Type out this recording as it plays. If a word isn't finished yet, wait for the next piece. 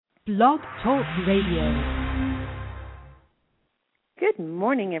Blog Talk Radio. Good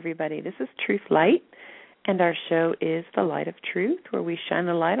morning, everybody. This is Truth Light, and our show is The Light of Truth, where we shine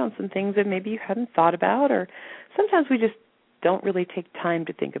the light on some things that maybe you hadn't thought about, or sometimes we just don't really take time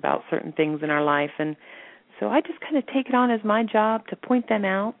to think about certain things in our life. And so I just kind of take it on as my job to point them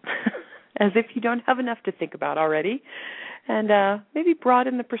out as if you don't have enough to think about already, and maybe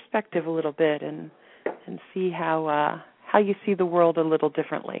broaden the perspective a little bit and see how you see the world a little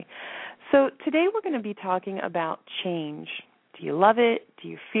differently. So today we're going to be talking about change. Do you love it? Do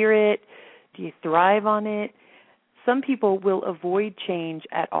you fear it? Do you thrive on it? Some people will avoid change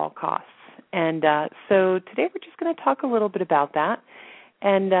at all costs. And so today we're just going to talk a little bit about that.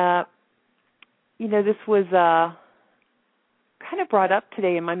 And, this was kind of brought up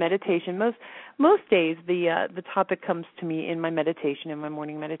today in my meditation. Most days the topic comes to me in my meditation, in my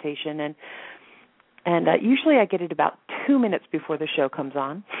morning meditation. And usually I get it about 2 minutes before the show comes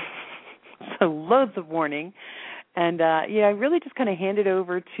on. So loads of warning. And, I really just kind of hand it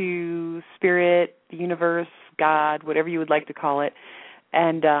over to Spirit, the universe, God, whatever you would like to call it.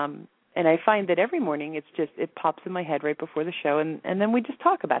 And I find that every morning it pops in my head right before the show, and then we just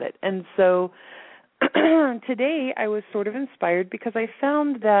talk about it. And so today I was sort of inspired because I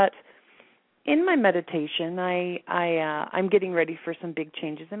found that in my meditation I'm getting ready for some big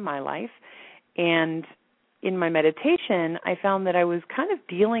changes in my life. And in my meditation, I found that I was kind of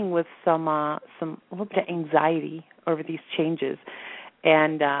dealing with a little bit of anxiety over these changes,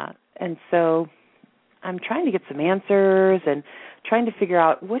 and so I'm trying to get some answers and trying to figure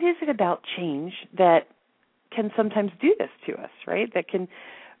out what is it about change that can sometimes do this to us, right? That can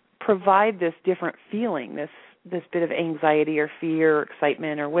provide this different feeling, this bit of anxiety or fear or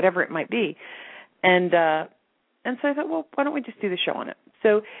excitement or whatever it might be, and so I thought, well, why don't we just do the show on it?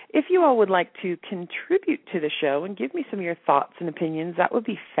 So if you all would like to contribute to the show and give me some of your thoughts and opinions, that would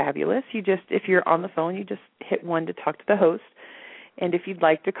be fabulous. If you're on the phone, you just hit 1 to talk to the host. And if you'd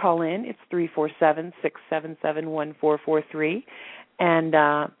like to call in, it's 347-677-1443. And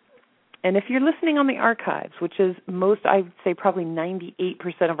if you're listening on the archives, which is I would say probably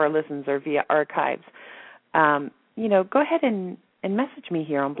 98% of our listens are via archives, go ahead and message me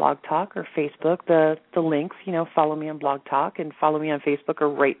here on Blog Talk or Facebook. The links, follow me on Blog Talk and follow me on Facebook are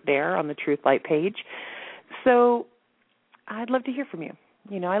right there on the Truth Light page. So I'd love to hear from you.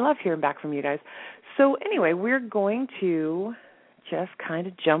 I love hearing back from you guys. So anyway, we're going to just kind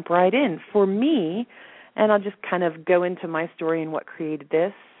of jump right in. For me, and I'll just kind of go into my story and what created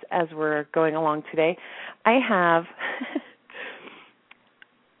this as we're going along today, I have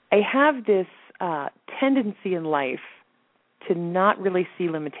this tendency in life to not really see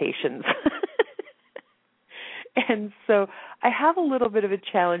limitations. And so I have a little bit of a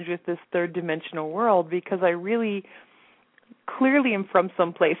challenge with this third dimensional world because I really clearly am from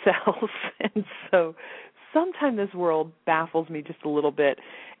someplace else. And so sometimes this world baffles me just a little bit,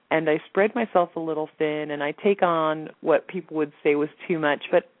 and I spread myself a little thin, and I take on what people would say was too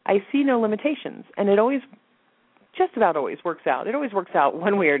much, but I see no limitations. And it just about always works out. It always works out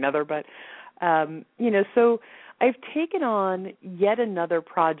one way or another, but, so I've taken on yet another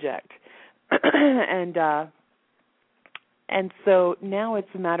project, and so now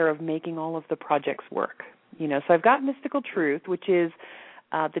it's a matter of making all of the projects work. So I've got Mystical Truth, which is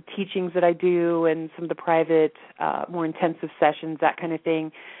the teachings that I do and some of the private, more intensive sessions, that kind of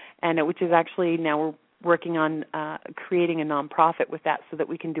thing, and which is actually now we're working on creating a nonprofit with that so that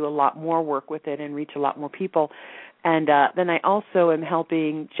we can do a lot more work with it and reach a lot more people. And then I also am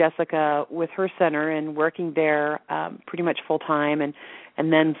helping Jessica with her center and working there pretty much full-time and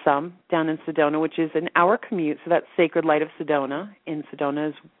then some down in Sedona, which is an hour commute. So that's Sacred Light of Sedona. In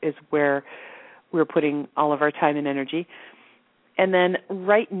Sedona is where we're putting all of our time and energy. And then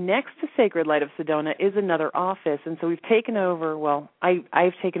right next to Sacred Light of Sedona is another office. And so we've taken over,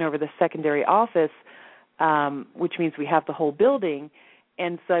 I've taken over the secondary office, which means we have the whole building.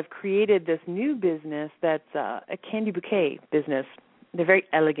 And so I've created this new business that's a candy bouquet business. They're very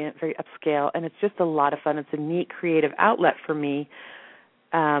elegant, very upscale, and it's just a lot of fun. It's a neat creative outlet for me.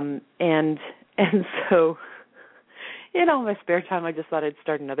 And so in all my spare time, I just thought I'd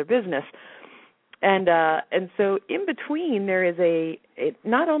start another business. And so in between there is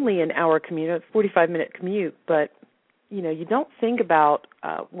not only an hour commute, a 45-minute commute, but, you don't think about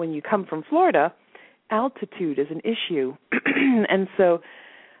when you come from Florida, altitude is an issue. And so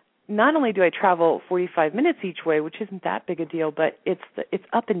not only do I travel 45 minutes each way, which isn't that big a deal, but it's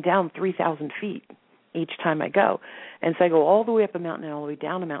up and down 3,000 feet each time I go. And so I go all the way up a mountain and all the way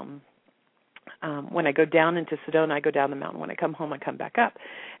down a mountain. When I go down into Sedona, I go down the mountain. When I come home, I come back up.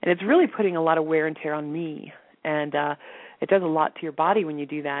 And it's really putting a lot of wear and tear on me. And it does a lot to your body when you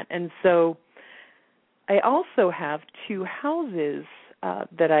do that. And so I also have 2 houses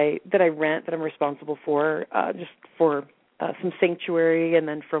that I rent, that I'm responsible for, just for some sanctuary, and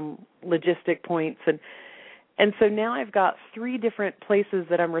then from logistic points, and so now I've got 3 different places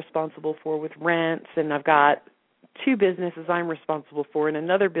that I'm responsible for with rents, and I've got 2 businesses I'm responsible for, and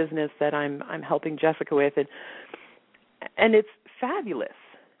another business that I'm helping Jessica with, and it's fabulous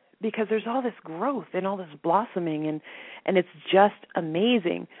because there's all this growth and all this blossoming, and it's just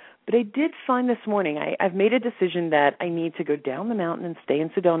amazing. But I did find this morning, I've made a decision that I need to go down the mountain and stay in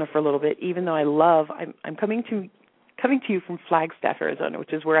Sedona for a little bit, even though I'm coming to you from Flagstaff, Arizona,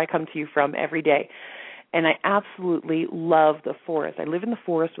 which is where I come to you from every day. And I absolutely love the forest. I live in the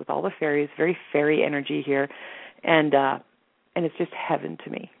forest with all the fairies, very fairy energy here, and it's just heaven to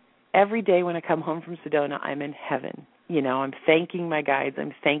me. Every day when I come home from Sedona, I'm in heaven. You know, I'm thanking my guides,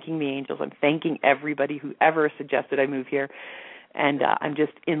 I'm thanking the angels, I'm thanking everybody who ever suggested I move here, and I'm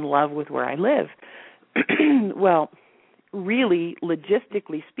just in love with where I live. Well, really,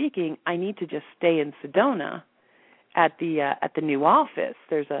 logistically speaking, I need to just stay in Sedona at the new office.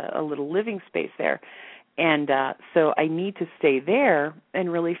 There's a little living space there. And so I need to stay there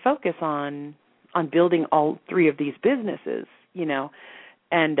and really focus on building all 3 of these businesses, you know,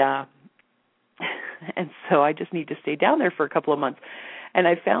 and so I just need to stay down there for a couple of months. And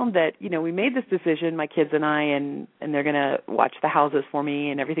I found that, you know, we made this decision, my kids and I, and they're going to watch the houses for me,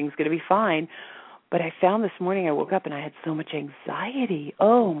 and everything's going to be fine. But I found this morning I woke up and I had so much anxiety.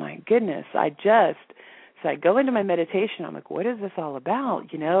 Oh my goodness! So I go into my meditation. I'm like, what is this all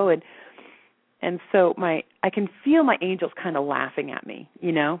about, you know? And so I can feel my angels kind of laughing at me,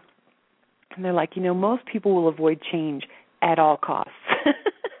 you know, and they're like, you know, most people will avoid change at all costs.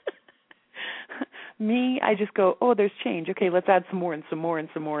 Me, I just go, oh, there's change. Okay, let's add some more and some more and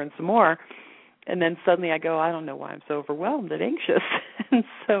some more and some more. And then suddenly I go, I don't know why I'm so overwhelmed and anxious. And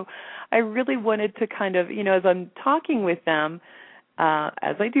so I really wanted to kind of, you know, as I'm talking with them,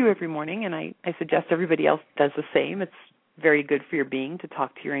 as I do every morning, and I suggest everybody else does the same. It's very good for your being to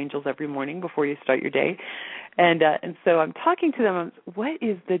talk to your angels every morning before you start your day. And so I'm talking to them,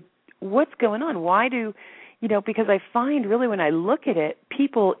 what's going on? Why do, you know, because I find really when I look at it,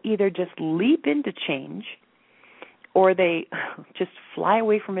 people either just leap into change or they just fly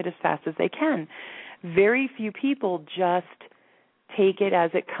away from it as fast as they can. Very few people just take it as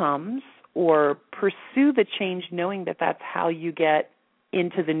it comes or pursue the change knowing that that's how you get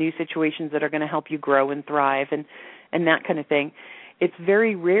into the new situations that are going to help you grow and thrive and that kind of thing. It's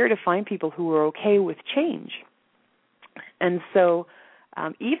very rare to find people who are okay with change. And so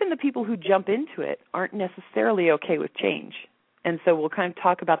even the people who jump into it aren't necessarily okay with change. And so we'll kind of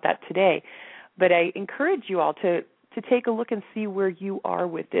talk about that today. But I encourage you all to take a look and see where you are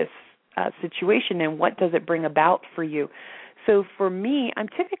with this situation and what does it bring about for you. So for me, I'm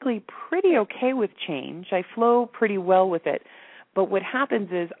typically pretty okay with change. I flow pretty well with it. But what happens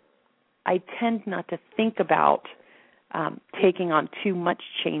is I tend not to think about taking on too much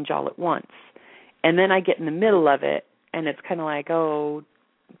change all at once. And then I get in the middle of it, and it's kind of like, oh,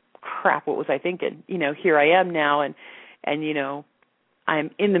 crap, what was I thinking? You know, here I am now, and you know,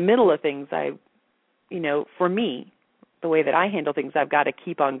 I'm in the middle of things. For me, the way that I handle things, I've got to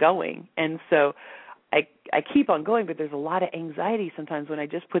keep on going. And so I keep on going, but there's a lot of anxiety sometimes when I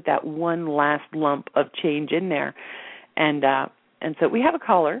just put that one last lump of change in there. And so we have a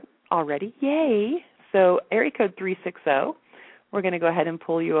caller already. Yay. So area code 360, we're going to go ahead and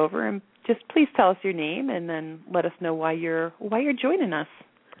pull you over, and just please tell us your name and then let us know why you're joining us.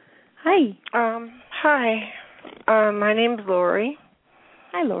 Hi. Hi. My name's Lori.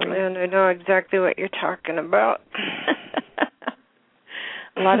 Hi, Lori. And I know exactly what you're talking about.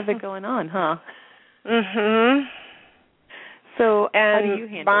 A lot of it going on, huh? Mhm. So how do you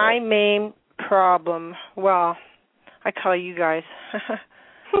handle my it? main problem, well, I call you guys.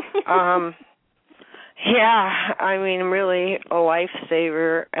 Yeah, I mean, really a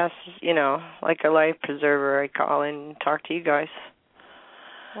lifesaver, as you know, like a life preserver. I call and talk to you guys.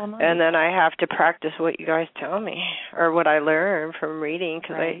 Well, nice. And then I have to practice what you guys tell me or what I learn from reading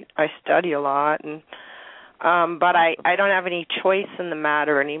because right. I study a lot. And but I don't have any choice in the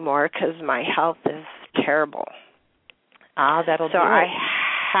matter anymore because my health is terrible. That'll do it. So I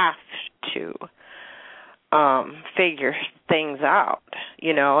have to figure things out,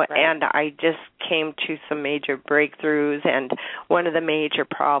 you know, right. And I just came to some major breakthroughs, and one of the major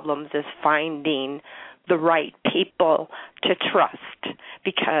problems is finding the right people to trust,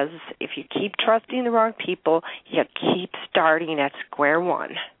 because if you keep trusting the wrong people, you keep starting at square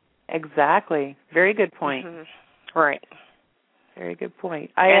one. Exactly. Very good point. Mm-hmm. Right. Very good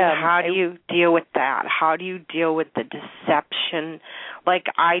point. How do you deal with that? How do you deal with the deception? Like,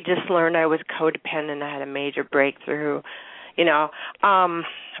 I just learned I was codependent. I had a major breakthrough, you know.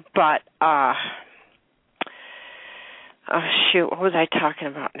 But shoot, what was I talking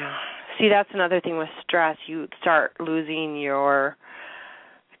about now? See, that's another thing with stress. You start losing your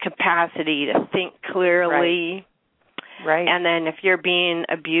capacity to think clearly. Right. And then if you're being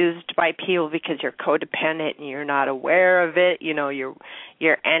abused by people because you're codependent and you're not aware of it, you know, your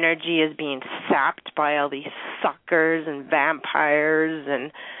energy is being sapped by all these suckers and vampires,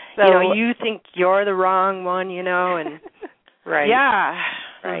 and so, you know, you think you're the wrong one, you know, and right. Yeah.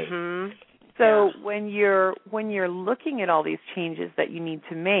 Right. Mm-hmm. So when you're looking at all these changes that you need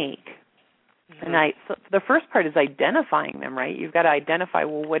to make, and so the first part is identifying them, right? You've got to identify,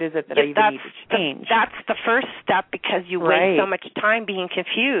 well, what is it that I even need to change? That's the first step, because you waste so much time being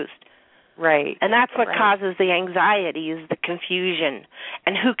confused. Right. And that's what causes the anxiety, is the confusion.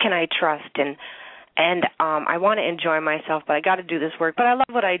 And who can I trust? And I want to enjoy myself, but I got to do this work. But I love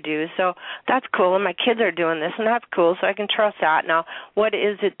what I do, so that's cool. And my kids are doing this, and that's cool, so I can trust that. Now, what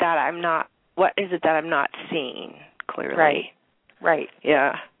is it that I'm not seeing clearly? Right.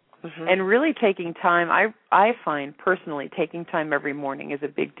 Yeah. Mm-hmm. And really taking time, I find personally taking time every morning is a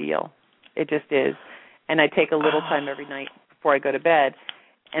big deal. It just is. And I take a little time every night before I go to bed.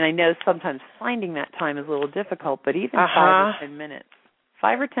 And I know sometimes finding that time is a little difficult, but even 5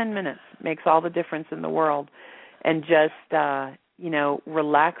 or 10 minutes makes all the difference in the world. And just,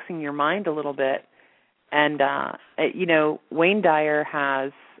 relaxing your mind a little bit. And, Wayne Dyer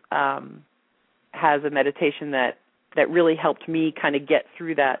has a meditation that really helped me kind of get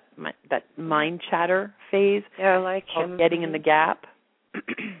through that mind chatter phase. Yeah, I like him. Getting in the gap.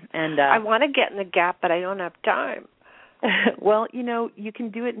 And I want to get in the gap, but I don't have time. Well, you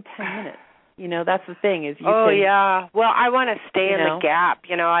can do it in 10 minutes. That's the thing is yeah. Well, I want to stay in the gap.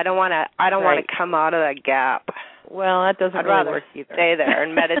 I don't want to come out of that gap. Well, that doesn't really work either. Stay there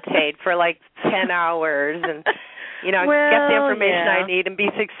and meditate for like 10 hours and get the information I need and be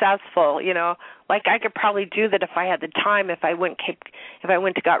successful, Like I could probably do that if I had the time, if I went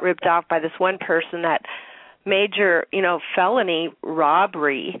got ripped off by this one person, that major, felony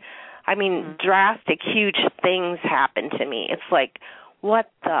robbery. I mean, drastic, huge things happened to me. It's like,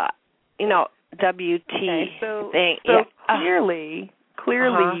 what the, WT thing. So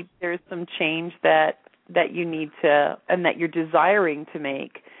clearly there's some change that you need to, and that you're desiring to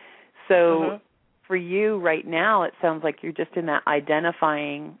make. So for you right now, it sounds like you're just in that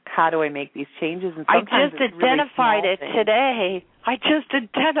identifying, how do I make these changes? And sometimes I just identified it today. I just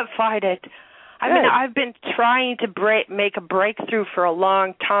identified it. I mean, I've been trying to make a breakthrough for a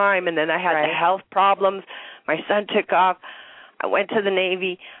long time, and then I had the health problems. My son took off. I went to the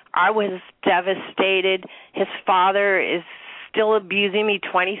Navy. I was devastated. His father is still abusing me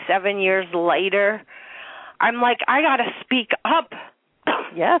 27 years later. I'm like, I got to speak up.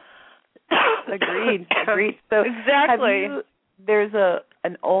 Yes. Agreed. So exactly. There's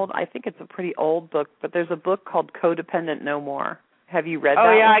an old, I think it's a pretty old book, but there's a book called Codependent No More. Have you read that?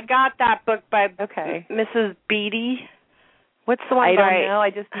 Oh, yeah, one? I got that book by Mrs. Beatty. What's the one I don't know. I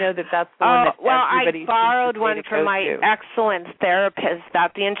just know that that's the one that everybody I borrowed seems to one from my excellence therapist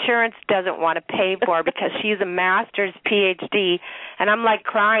that the insurance doesn't want to pay for because she's a master's PhD, and I'm like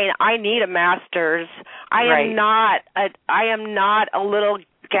crying. I need a master's. I am not a little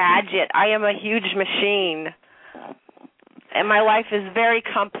gadget. I am a huge machine. And my life is very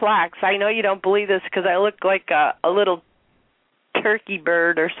complex. I know you don't believe this because I look like a little turkey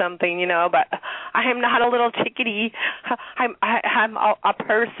bird or something, but I am not a little chickadee. I'm a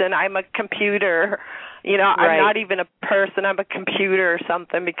person. I'm a computer. I'm not even a person. I'm a computer or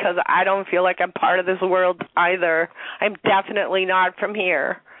something, because I don't feel like I'm part of this world either. I'm definitely not from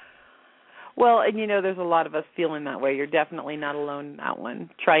here. Well, and there's a lot of us feeling that way. You're definitely not alone in that one,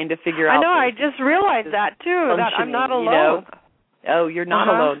 trying to figure out. I know, I just realized that too, that I'm not alone. Oh, you're not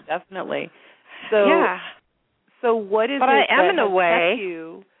alone, definitely. So, So what is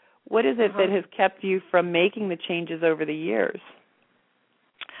what is it that has kept you from making the changes over the years?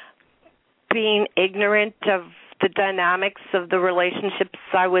 Being ignorant of the dynamics of the relationships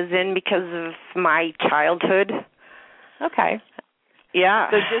I was in because of my childhood. Okay.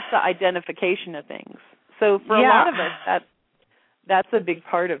 Yeah. So just the identification of things. So for a lot of us, that's a big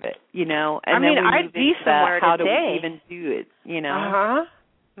part of it, And I mean, I'd be somewhere today. How do we even do it,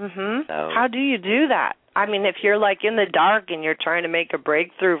 So how do you do that? I mean, if you're like in the dark and you're trying to make a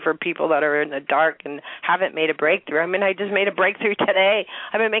breakthrough for people that are in the dark and haven't made a breakthrough. I mean, I just made a breakthrough today.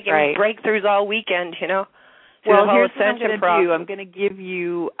 I've been making breakthroughs all weekend, Well, the whole here's what I'm ascension going to process. do. I'm going to give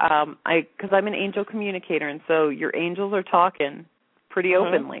you, because I'm an angel communicator, and so your angels are talking pretty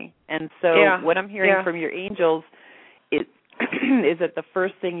openly. And so what I'm hearing from your angels is that the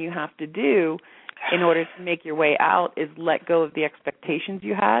first thing you have to do in order to make your way out is let go of the expectations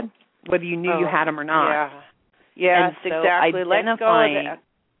you had, whether you knew you had them or not. Yes, and so exactly. Let go of it.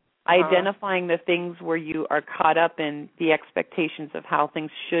 Identifying the things where you are caught up in the expectations of how things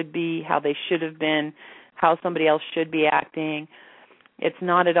should be, how they should have been, how somebody else should be acting. It's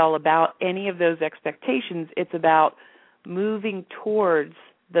not at all about any of those expectations. It's about moving towards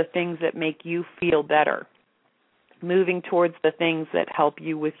the things that make you feel better, moving towards the things that help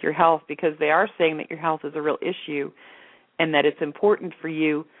you with your health, because they are saying that your health is a real issue and that it's important for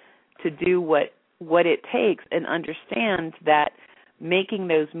you to do what it takes and understand that making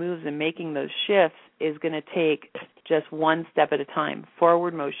those moves and making those shifts is going to take just one step at a time,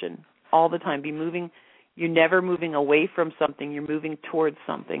 forward motion all the time. You're never moving away from something, you're moving towards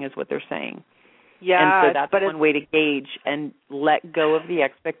something is what they're saying. Yeah, and so that's one way to gauge and let go of the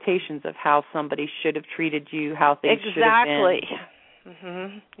expectations of how somebody should have treated you, how things should have been.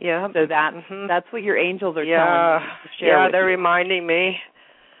 Exactly. Yeah. So that's what your angels are telling you to share with they're you. reminding me.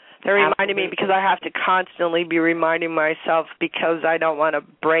 They're reminding me because I have to constantly be reminding myself because I don't want to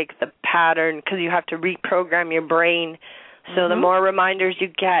break the pattern, because you have to reprogram your brain. So the more reminders you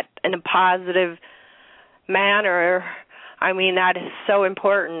get in a positive manner, I mean, that is so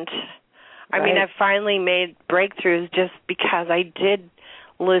important. I mean, I finally made breakthroughs just because I did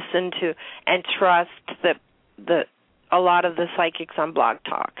listen to and trust a lot of the psychics on Blog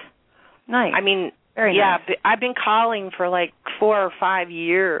Talk. Nice. I mean, very nice. I've been calling for like 4 or 5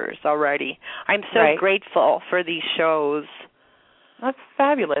 years already. I'm so grateful for these shows. That's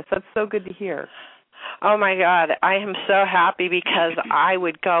fabulous. That's so good to hear. Oh, my God. I am so happy because I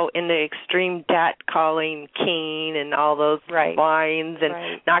would go into extreme debt calling Keen and all those lines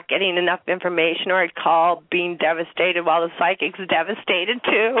and not getting enough information, or I'd call being devastated while the psychic's devastated,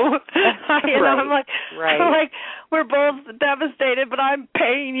 too. I'm like, we're both devastated, but I'm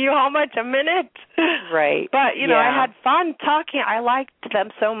paying you how much a minute? Right. But, I had fun talking. I liked them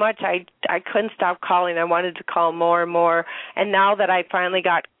so much. I couldn't stop calling. I wanted to call more and more. And now that I finally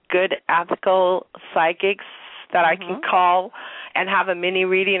got good ethical psychics that I can call and have a mini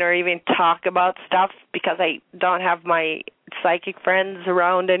reading or even talk about stuff because I don't have my psychic friends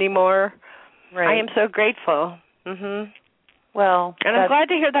around anymore. I am so grateful. Well, and I'm glad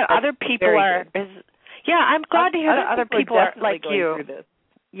to hear that other people are. I'm glad to hear that other people are like you.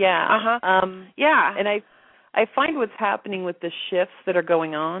 Yeah. Yeah. And I find what's happening with the shifts that are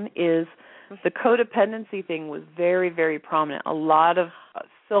going on is the codependency thing was very, very prominent. A lot of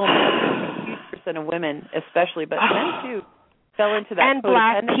so much, a huge percent of women, especially, but men too, fell into that and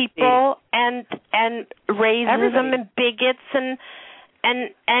codependency. Black people and racism and bigots and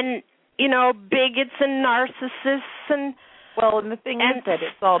bigots and narcissists and. Well, and the thing is that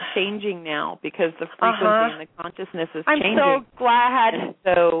it's all changing now because the frequency and the consciousness is changing. I'm so glad. And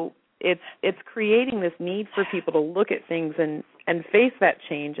so it's creating this need for people to look at things and face that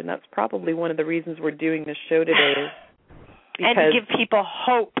change, and that's probably one of the reasons we're doing this show today. And to give people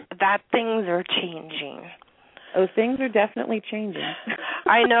hope that things are changing. Oh, things are definitely changing.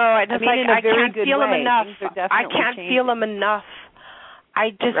 I know. I can't feel them enough. I can't feel them enough.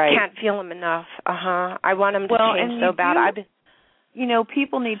 I just can't feel them enough. I want them to change so bad.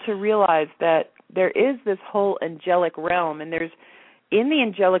 People need to realize that there is this whole angelic realm, and in the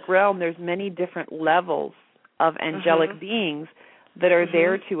angelic realm, there's many different levels of angelic beings that are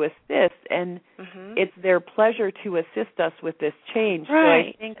there to assist, and it's their pleasure to assist us with this change.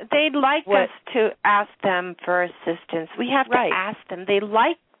 Right. So I think they'd like us to ask them for assistance. We have to ask them. They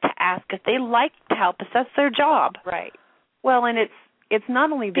like to ask us. They like to help us. That's their job. Right. Well, and it's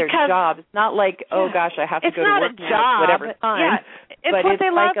not only their job. It's not like, oh gosh, I have to go to work now, whatever time. It's what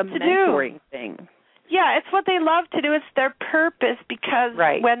they love like a to mentoring thing. Yeah, it's what they love to do. It's their purpose because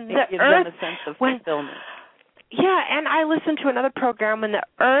when the gives earth, them a sense of fulfillment. Yeah, and I listened to another program, when the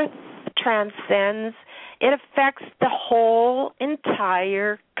earth transcends, it affects the whole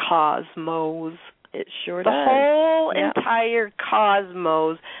entire cosmos. It sure does. The whole Yep. entire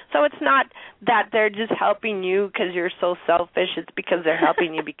cosmos. So it's not that they're just helping you because you're so selfish. It's because they're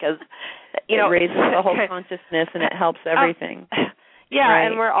helping you because, it raises the whole consciousness and it helps everything.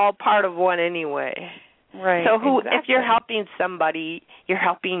 And we're all part of one anyway. Right. So if you're helping somebody, you're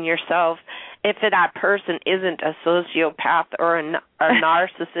helping yourself. If that person isn't a sociopath or a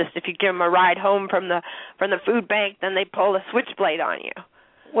narcissist, if you give them a ride home from the food bank, then they pull a switchblade on you.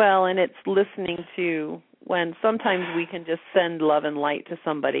 Well, and it's listening to when sometimes we can just send love and light to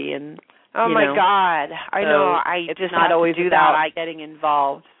somebody, and Oh my God! I know. I it's just not have always to do about that. getting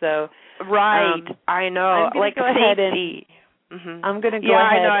involved. So right, I know. I'm like go safety. ahead and I'm going to go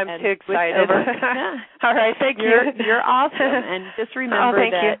ahead. I know. I'm too excited. All right, thank you. You're awesome. And just remember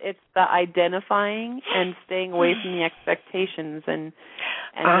that you. it's the identifying and staying away from the expectations, and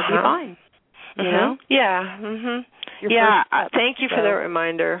you'll be fine. You know? Yeah. Thank you for the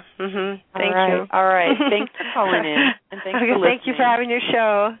reminder. Thank you. All right. Thanks for calling in, and thanks for listening. Thank you for having your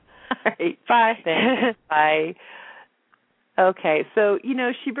show. All right. Bye. Thanks. Bye. Okay, so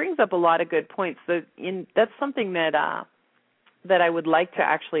she brings up a lot of good points. That's something that I would like to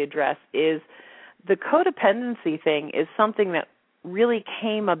actually address is the codependency thing is something that really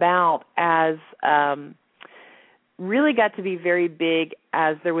came about as really got to be very big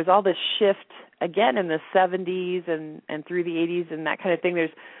as there was all this shift again in the 70s and through the 80s and that kind of thing.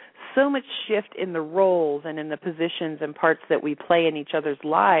 There's so much shift in the roles and in the positions and parts that we play in each other's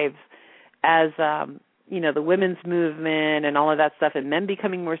lives as the women's movement and all of that stuff, and men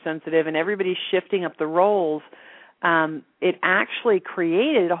becoming more sensitive and everybody shifting up the roles. It actually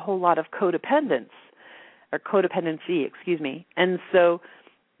created a whole lot of codependency, excuse me. And so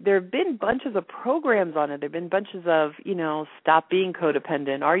there have been bunches of programs on it. There have been bunches of, stop being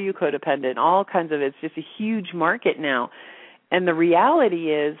codependent, are you codependent, all kinds of it. It's just a huge market now. And the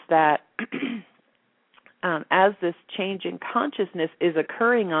reality is that as this change in consciousness is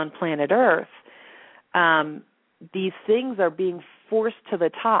occurring on planet Earth, these things are being forced to the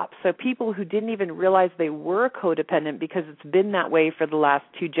top. So people who didn't even realize they were codependent because it's been that way for the last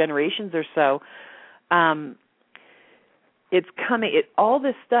 2 generations or so, it's coming. All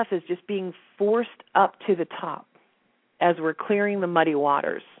this stuff is just being forced up to the top as we're clearing the muddy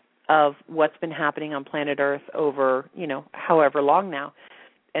waters of what's been happening on planet Earth over, however long now.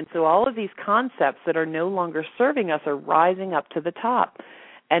 And so all of these concepts that are no longer serving us are rising up to the top.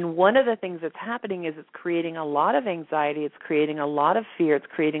 And one of the things that's happening is it's creating a lot of anxiety, it's creating a lot of fear, it's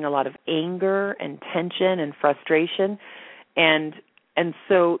creating a lot of anger and tension and frustration. And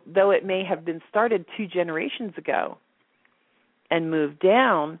so though it may have been started 2 generations ago and moved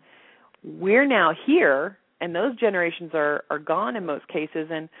down, we're now here, and those generations are gone in most cases,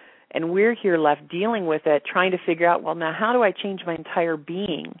 and we're here left dealing with it, trying to figure out, well, now how do I change my entire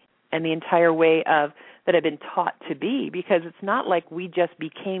being and the entire way of that I've been taught to be? Because it's not like we just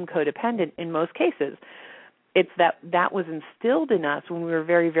became codependent in most cases. It's that was instilled in us when we were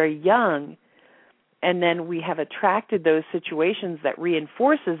very, very young, and then we have attracted those situations that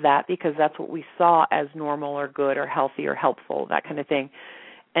reinforces that because that's what we saw as normal or good or healthy or helpful, that kind of thing.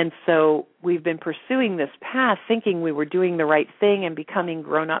 And so we've been pursuing this path thinking we were doing the right thing and becoming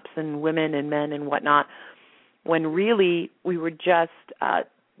grown-ups and women and men and whatnot, when really we were just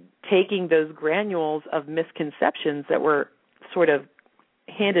taking those granules of misconceptions that were sort of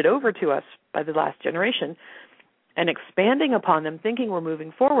handed over to us by the last generation and expanding upon them, thinking we're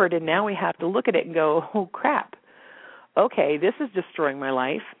moving forward, and now we have to look at it and go, oh, crap, okay, this is destroying my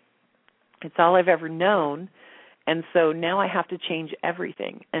life. It's all I've ever known, and so now I have to change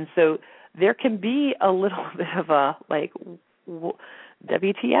everything. And so there can be a little bit of a, like,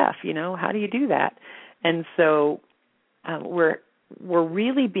 WTF, how do you do that? And so we're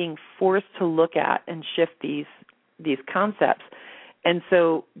really being forced to look at and shift these concepts. And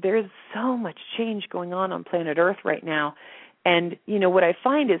so there's so much change going on planet Earth right now. And, what I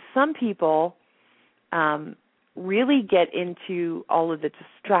find is some people really get into all of the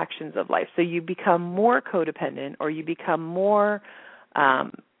distractions of life. So you become more codependent, or you become more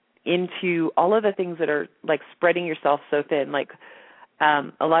into all of the things that are like spreading yourself so thin. Like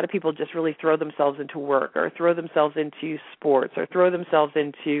a lot of people just really throw themselves into work, or throw themselves into sports, or throw themselves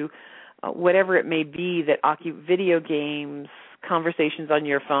into whatever it may be that video games, conversations on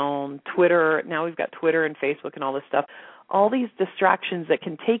your phone, Twitter. Now we've got Twitter and Facebook and all this stuff. All these distractions that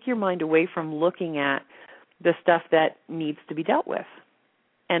can take your mind away from looking at the stuff that needs to be dealt with.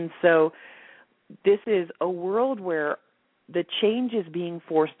 And so this is a world where the change is being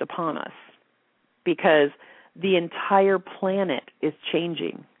forced upon us because the entire planet is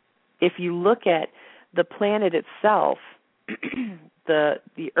changing. If you look at the planet itself, the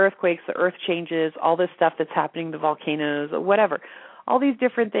earthquakes, the earth changes, all this stuff that's happening, the volcanoes, whatever, all these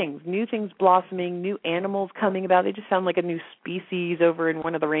different things, new things blossoming, new animals coming about. They just sound like a new species over in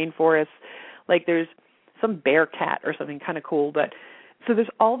one of the rainforests. Like there's some bear cat or something kind of cool. But so there's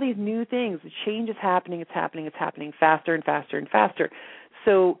all these new things. The change is happening. It's happening faster and faster and faster.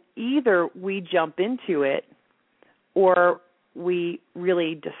 So either we jump into it or we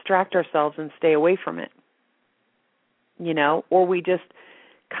really distract ourselves and stay away from it, or we just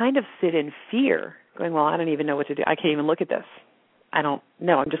kind of sit in fear, going, well, I don't even know what to do. I can't even look at this. I don't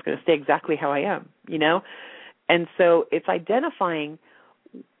know. I'm just going to stay exactly how I am, you know? And so it's identifying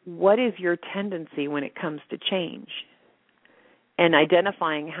what is your tendency when it comes to change, and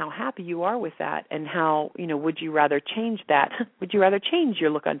identifying how happy you are with that, and how, you know, would you rather change that? Would you rather change your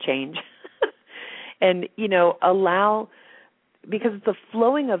look on change? And, you know, allow, because it's a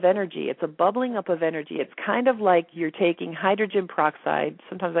flowing of energy, it's a bubbling up of energy. It's kind of like you're taking hydrogen peroxide.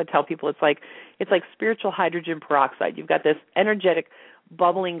 Sometimes I tell people it's like spiritual hydrogen peroxide. You've got this energetic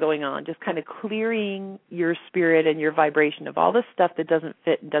bubbling going on, just kind of clearing your spirit and your vibration of all the stuff that doesn't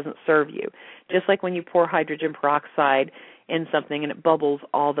fit and doesn't serve you. Just like when you pour hydrogen peroxide in something and it bubbles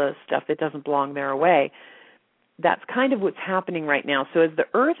all the stuff that doesn't belong there away. That's kind of what's happening right now. So as the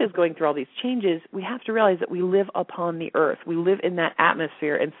earth is going through all these changes, we have to realize that we live upon the earth. We live in that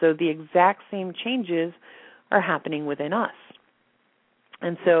atmosphere, and so the exact same changes are happening within us.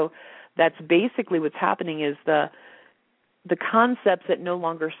 And so that's basically what's happening, is the concepts that no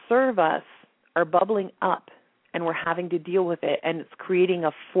longer serve us are bubbling up, and we're having to deal with it, and it's creating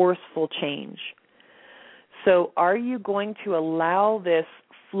a forceful change. So are you going to allow this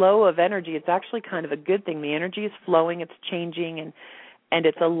flow of energy? It's actually kind of a good thing. The energy is flowing, it's changing, and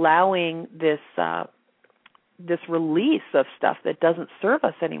it's allowing this release of stuff that doesn't serve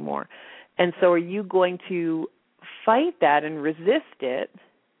us anymore. And so are you going to fight that and resist it,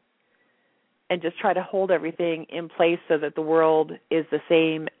 and just try to hold everything in place so that the world is the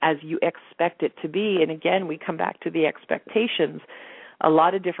same as you expect it to be? And again, we come back to the expectations. A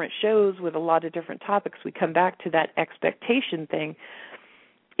lot of different shows with a lot of different topics, we come back to that expectation thing.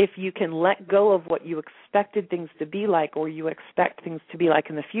 If you can let go of what you expected things to be like, or you expect things to be like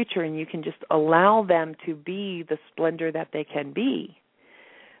in the future, and you can just allow them to be the splendor that they can be,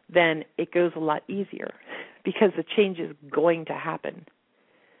 then it goes a lot easier, because the change is going to happen.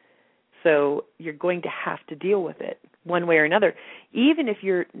 So you're going to have to deal with it one way or another. Even if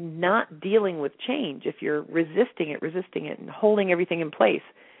you're not dealing with change, if you're resisting it, and holding everything in place,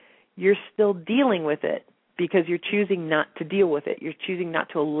 you're still dealing with it, because you're choosing not to deal with it. You're choosing not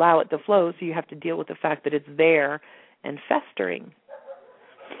to allow it to flow, so you have to deal with the fact that it's there and festering.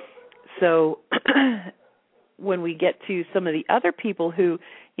 So when we get to some of the other people who,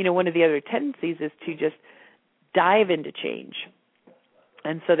 you know, one of the other tendencies is to just dive into change.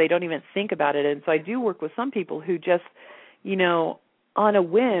 And so they don't even think about it. And so I do work with some people who just, you know, on a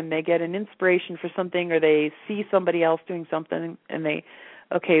whim, they get an inspiration for something, or they see somebody else doing something, and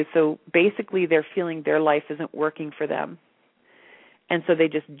so basically they're feeling their life isn't working for them. And so they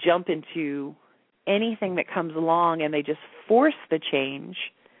just jump into anything that comes along, and they just force the change,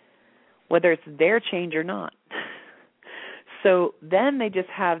 whether it's their change or not. So then they just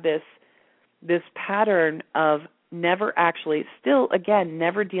have this pattern of never actually, still, again,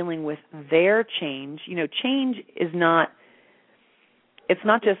 never dealing with their change. You know, change is not, it's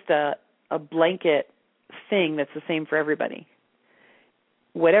not just a blanket thing that's the same for everybody.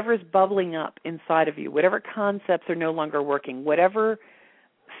 Whatever is bubbling up inside of you, whatever concepts are no longer working, whatever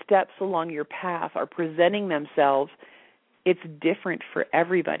steps along your path are presenting themselves, it's different for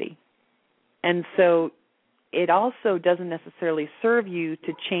everybody. And so it also doesn't necessarily serve you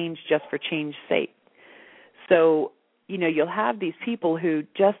to change just for change's sake. So, you know, you'll have these people who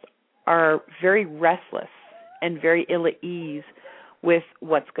just are very restless and very ill at ease with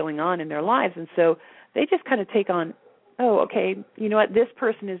what's going on in their lives. And so they just kind of take on, oh, okay, you know what, this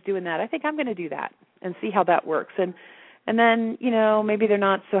person is doing that. I think I'm going to do that and see how that works. And then, you know, maybe they're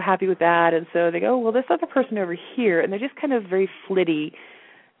not so happy with that. And so they go, well, this other person over here, and they're just kind of very flitty,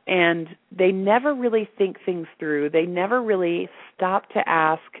 and they never really think things through. They never really stop to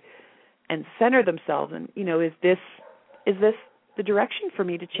ask and center themselves, and, you know, is this the direction for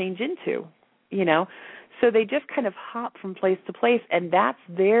me to change into, you know? So they just kind of hop from place to place, and that's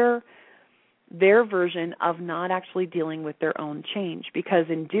their version of not actually dealing with their own change, because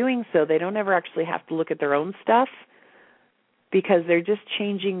in doing so, they don't ever actually have to look at their own stuff, because they're just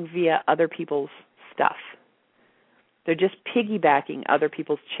changing via other people's stuff. They're just piggybacking other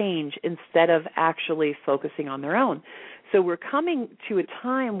people's change instead of actually focusing on their own. So we're coming to a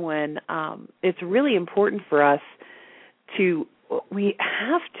time when it's really important for us we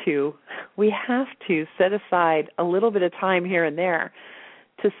have to set aside a little bit of time here and there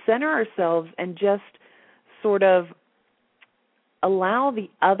to center ourselves and just sort of allow the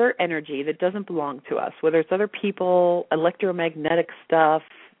other energy that doesn't belong to us, whether it's other people, electromagnetic stuff,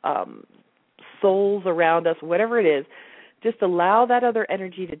 souls around us, whatever it is, just allow that other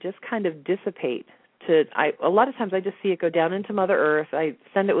energy to just kind of dissipate. A lot of times I just see it go down into Mother Earth. I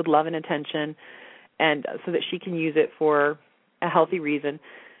send it with love and attention, and so that she can use it for a healthy reason.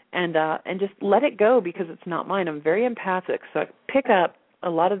 and just let it go because it's not mine. I'm very empathic, so I pick up a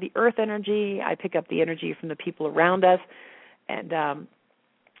lot of the earth energy. I pick up the energy from the people around us, and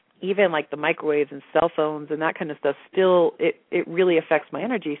even like the microwaves and cell phones and that kind of stuff, still it really affects my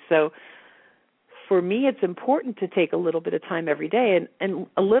energy. So for me, it's important to take a little bit of time every day, and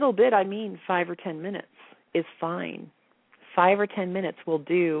a little bit, I mean 5 or 10 minutes is fine. 5 or 10 minutes will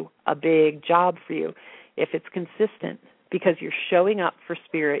do a big job for you if it's consistent, because you're showing up for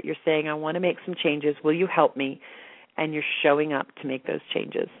spirit. You're saying, I want to make some changes. Will you help me? And you're showing up to make those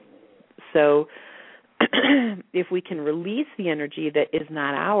changes. So if we can release the energy that is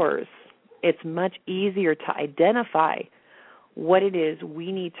not ours, it's much easier to identify what it is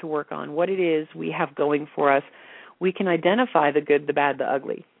we need to work on, what it is we have going for us. We can identify the good, the bad, the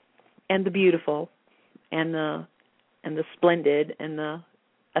ugly, and the beautiful, and the splendid, and the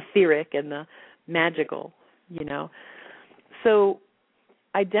etheric, and the magical, you know. So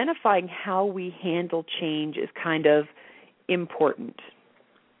identifying how we handle change is kind of important.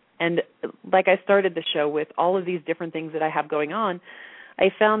 And like I started the show with all of these different things that I have going on,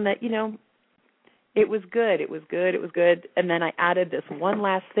 I found that, you know, it was good. And then I added this one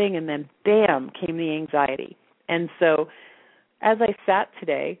last thing, and then bam, came the anxiety. And so as I sat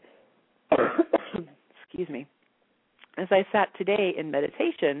today, excuse me, as I sat today in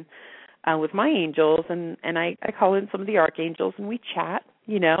meditation with my angels, and I call in some of the archangels, and we chat,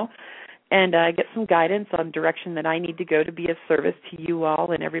 you know, and I get some guidance on direction that I need to go to be of service to you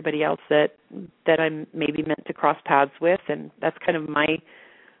all and everybody else that I'm maybe meant to cross paths with, and that's kind of my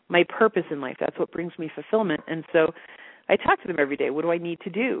purpose in life. That's what brings me fulfillment. And so I talk to them every day. What do I need to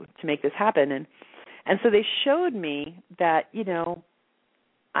do to make this happen? And so they showed me that, you know,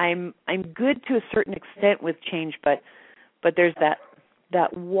 I'm good to a certain extent with change, but there's that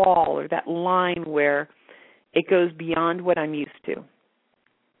wall or that line where it goes beyond what I'm used to.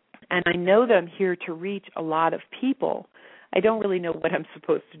 And I know that I'm here to reach a lot of people. I don't really know what I'm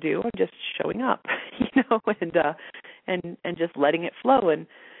supposed to do. I'm just showing up, you know, and just letting it flow. And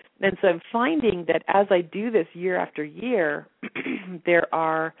so I'm finding that as I do this year after year, there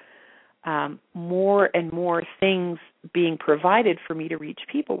are more and more things being provided for me to reach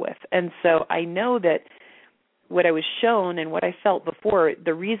people with. And so I know that what I was shown and what I felt before,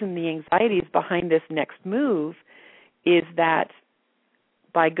 the reason the anxiety is behind this next move is that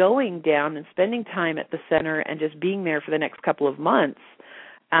by going down and spending time at the center and just being there for the next couple of months,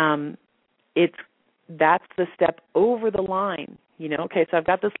 that's the step over the line. You know, okay, so I've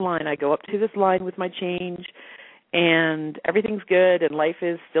got this line. I go up to this line with my change, and everything's good, and life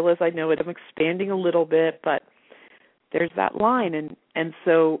is still as I know it. I'm expanding a little bit, but there's that line. And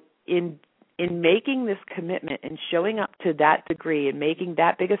so in making this commitment and showing up to that degree and making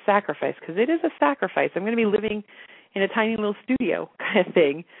that big a sacrifice, because it is a sacrifice. I'm going to be living in a tiny little studio kind of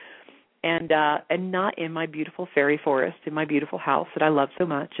thing, and not in my beautiful fairy forest, in my beautiful house that I love so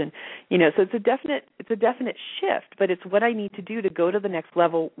much. And you know, so it's a definite shift, but it's what I need to do to go to the next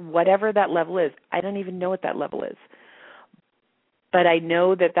level, whatever that level is. I don't even know what that level is, but I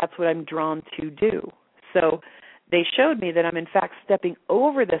know that that's what I'm drawn to do. So they showed me that I'm in fact stepping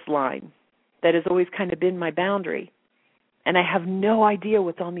over this line that has always kind of been my boundary, and I have no idea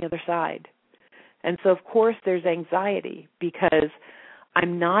what's on the other side. And so, of course, there's anxiety because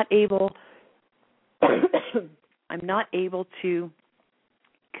I'm not able to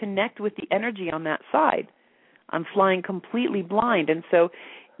connect with the energy on that side. I'm flying completely blind. And so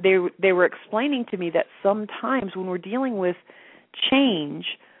they were explaining to me that sometimes when we're dealing with change,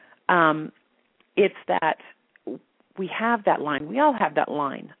 it's that we have that line. We all have that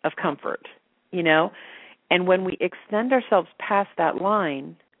line of comfort, you know. And when we extend ourselves past that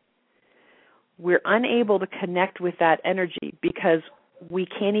line, we're unable to connect with that energy because we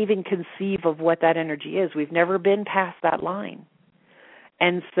can't even conceive of what that energy is. We've never been past that line.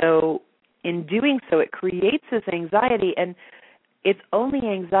 And so in doing so, it creates this anxiety, and it's only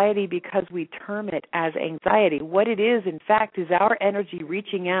anxiety because we term it as anxiety. What it is, in fact, is our energy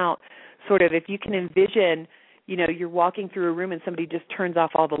reaching out, sort of, if you can envision, you know, you're walking through a room and somebody just turns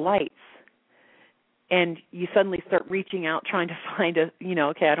off all the lights. And you suddenly start reaching out, trying to find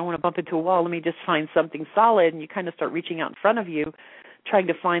okay, I don't want to bump into a wall. Let me just find something solid. And you kind of start reaching out in front of you, trying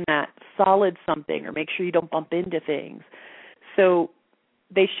to find that solid something or make sure you don't bump into things. So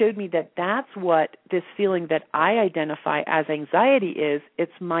they showed me that that's what this feeling that I identify as anxiety is.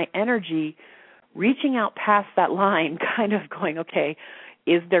 It's my energy reaching out past that line, kind of going, okay,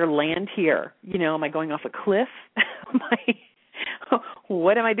 is there land here? You know, am I going off a cliff?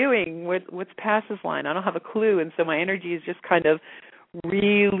 What am I doing? What's past this line? I don't have a clue. And so my energy is just kind of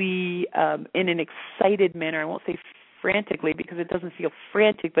really in an excited manner. I won't say frantically, because it doesn't feel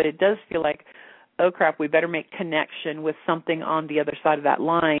frantic, but it does feel like, oh crap, we better make connection with something on the other side of that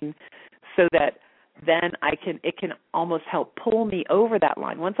line, so that then it can almost help pull me over that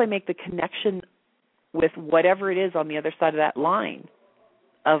line. Once I make the connection with whatever it is on the other side of that line,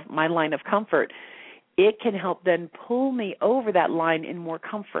 of my line of comfort, it can help then pull me over that line in more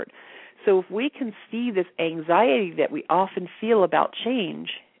comfort. So if we can see this anxiety that we often feel about change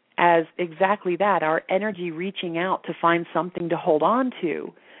as exactly that, our energy reaching out to find something to hold on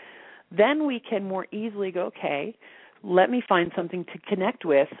to, then we can more easily go, okay, let me find something to connect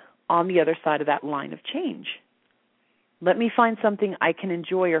with on the other side of that line of change. Let me find something I can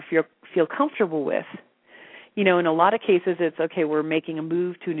enjoy or feel comfortable with. In a lot of cases, it's, okay, we're making a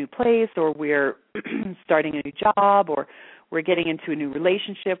move to a new place, or we're starting a new job, or we're getting into a new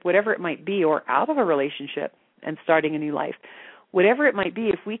relationship, whatever it might be, or out of a relationship and starting a new life. Whatever it might be,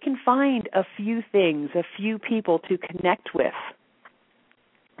 if we can find a few things, a few people to connect with,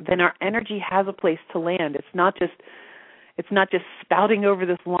 then our energy has a place to land. It's not just spouting over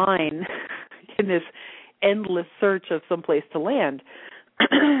this line in this endless search of some place to land.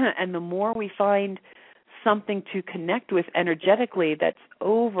 And the more we find something to connect with energetically that's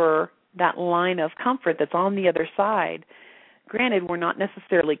over that line of comfort, that's on the other side, granted, we're not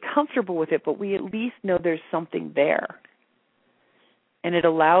necessarily comfortable with it, but we at least know there's something there. And it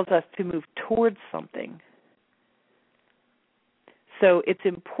allows us to move towards something. So it's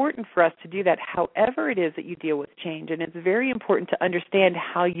important for us to do that however it is that you deal with change. And it's very important to understand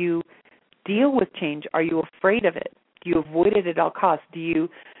how you deal with change. Are you afraid of it? Do you avoid it at all costs? Do you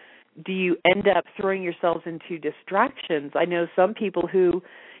end up throwing yourselves into distractions? I know some people who,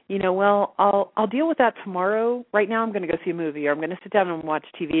 I'll deal with that tomorrow. Right now I'm going to go see a movie, or I'm going to sit down and watch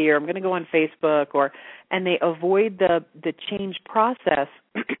TV, or I'm going to go on Facebook, and they avoid the change process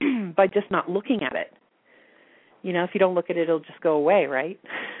by just not looking at it. If you don't look at it, it'll just go away, right?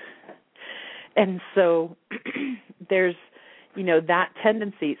 And so there's, that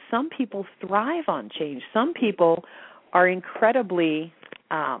tendency. Some people thrive on change. Some people are incredibly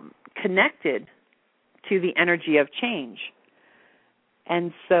connected to the energy of change.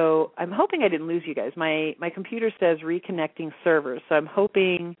 And so I'm hoping I didn't lose you guys. My computer says reconnecting servers, so I'm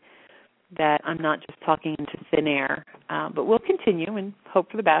hoping that I'm not just talking into thin air. But we'll continue and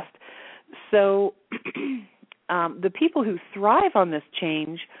hope for the best. So the people who thrive on this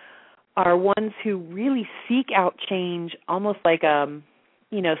change are ones who really seek out change, almost like,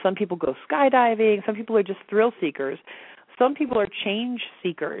 some people go skydiving. Some people are just thrill seekers. Some people are change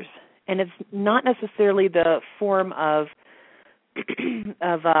seekers. And it's not necessarily the form of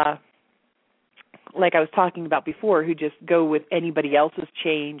like I was talking about before, who just go with anybody else's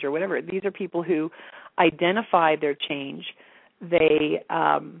change or whatever. These are people who identify their change. They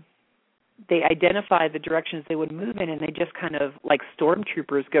identify the directions they would move in, and they just kind of, like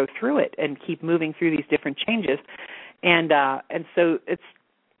stormtroopers, go through it and keep moving through these different changes. And so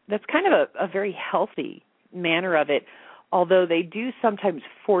that's kind of a very healthy manner of it, although they do sometimes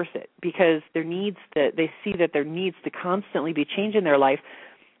force it because they see that there needs to constantly be change in their life,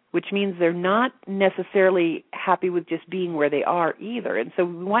 which means they're not necessarily happy with just being where they are either. And so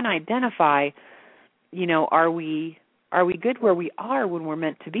we want to identify, are we good where we are when we're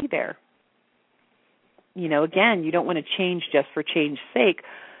meant to be there? Again, you don't want to change just for change's sake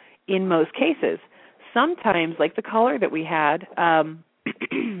in most cases. Sometimes, like the caller that we had,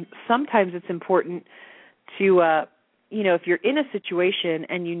 sometimes it's important to, if you're in a situation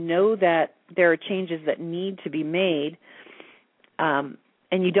and you know that there are changes that need to be made,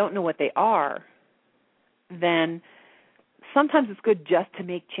 and you don't know what they are, then sometimes it's good just to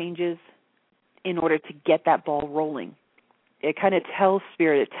make changes in order to get that ball rolling. It kind of tells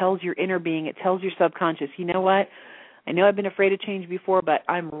spirit, it tells your inner being, it tells your subconscious, you know what, I know I've been afraid of change before, but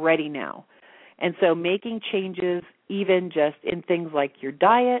I'm ready now. And so making changes, even just in things like your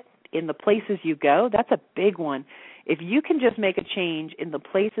diet, in the places you go, that's a big one. If you can just make a change in the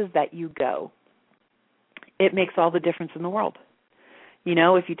places that you go, it makes all the difference in the world.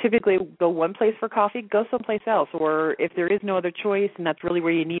 If you typically go one place for coffee, go someplace else. Or if there is no other choice and that's really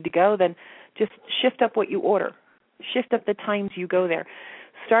where you need to go, then just shift up what you order. Shift up the times you go there.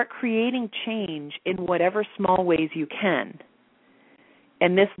 Start creating change in whatever small ways you can.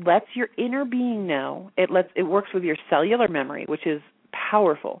 And this lets your inner being know. It works with your cellular memory, which is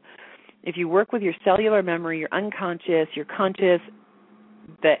powerful. If you work with your cellular memory, your unconscious, your conscious,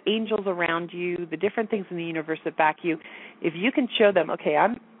 the angels around you, the different things in the universe that back you, if you can show them, okay,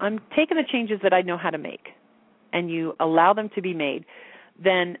 I'm taking the changes that I know how to make, and you allow them to be made,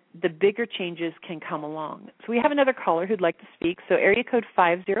 then the bigger changes can come along. So we have another caller who'd like to speak. So area code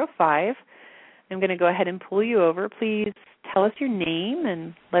 505, am going to go ahead and pull you over. Please tell us your name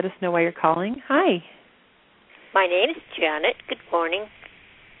and let us know why you're calling. Hi. My name is Janet. Good morning.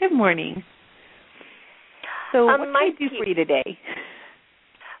 Good morning. So what can I do for you today?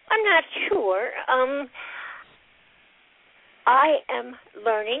 I'm not sure. I am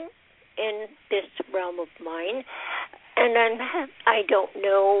learning in this realm of mine, and I don't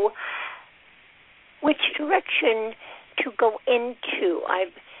know which direction to go into.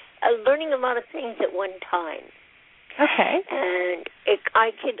 I'm learning a lot of things at one time. Okay. And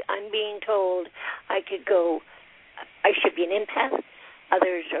I'm being told I should be an empath.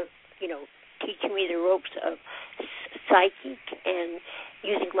 Others are, teaching me the ropes of psychic and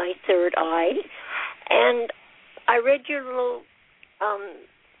using my third eye. And I read your little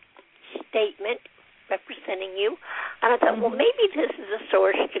statement representing you, and I thought, well, maybe this is a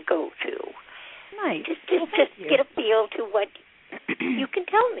source to go to. Nice. Just get a feel to what you can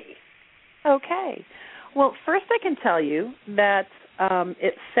tell me. Okay. Well, first I can tell you that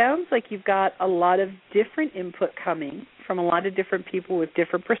it sounds like you've got a lot of different input coming from a lot of different people with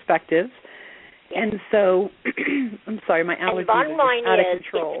different perspectives. Yes. And so, I'm sorry, my allergies are out of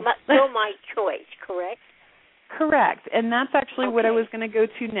control. It's still my choice, correct? Correct. And that's actually what I was going to go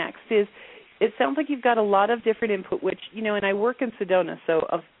to next is it sounds like you've got a lot of different input, which, and I work in Sedona, so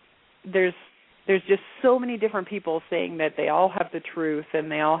there's just so many different people saying that they all have the truth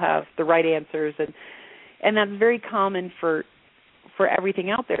and they all have the right answers, and that's very common for everything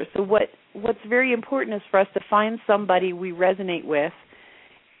out there. So what's very important is for us to find somebody we resonate with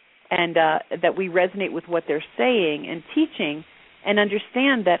and that we resonate with what they're saying and teaching, and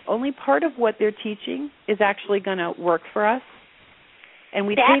understand that only part of what they're teaching is actually going to work for us. And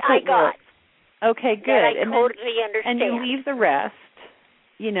we take what works. Okay, good. That I totally understand. And you leave the rest,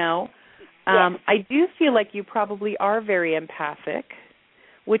 Yes. I do feel like you probably are very empathic,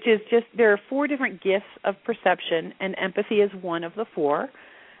 which is just there are 4 different gifts of perception, and empathy is one of the 4.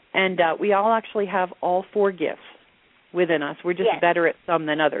 And we all actually have all 4 gifts within us. We're just better at some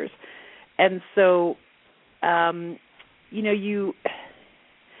than others. And so, the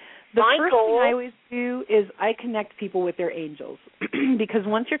first thing I always do is I connect people with their angels because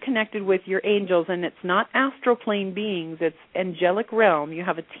once you're connected with your angels, and it's not astral plane beings, it's angelic realm, you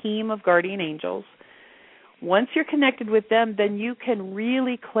have a team of guardian angels. Once you're connected with them, then you can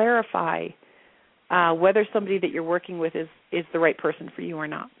really clarify whether somebody that you're working with is the right person for you or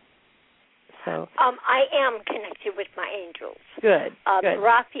not. So I am connected with my angels. Good.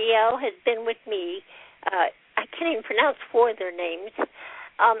 Raphael has been with me. I can't even pronounce 4 of their names.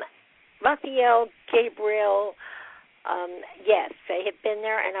 Raphael, Gabriel, yes, they have been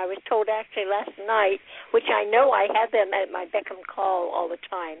there, and I was told actually last night, which I know I have them at my beck and call all the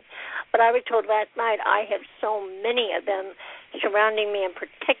time, but I was told last night I have so many of them surrounding me and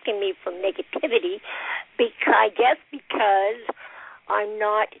protecting me from negativity, because I'm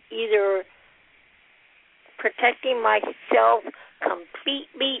not either protecting myself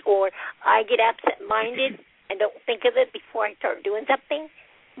completely or I get absent-minded and don't think of it before I start doing something.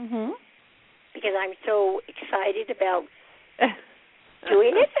 Mm-hmm. Because I'm so excited about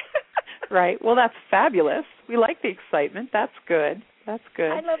doing it. Right. Well, that's fabulous. We like the excitement. That's good. I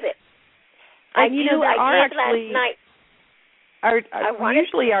love it. And I did last night.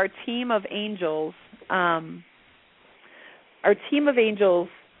 Usually our team of angels,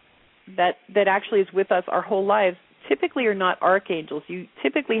 that actually is with us our whole lives typically are not archangels. You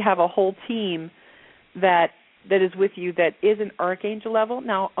typically have a whole team that is with you that is an archangel level.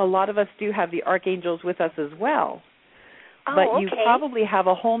 Now, a lot of us do have the archangels with us as well. But you probably have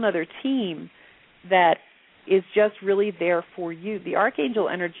a whole other team that is just really there for you. The archangel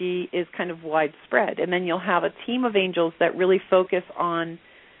energy is kind of widespread. And then you'll have a team of angels that really focus on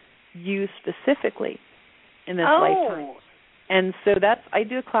you specifically in this lifetime. And so I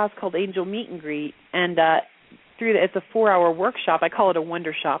do a class called Angel Meet and Greet, and it's a 4-hour workshop. I call it a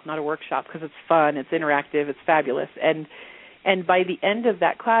wonder shop, not a workshop, because it's fun, it's interactive, it's fabulous. And by the end of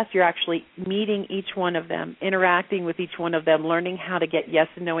that class, you're actually meeting each one of them, interacting with each one of them, learning how to get yes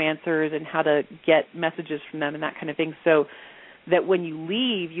and no answers and how to get messages from them and that kind of thing, so that when you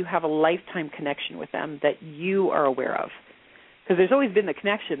leave, you have a lifetime connection with them that you are aware of. Because there's always been the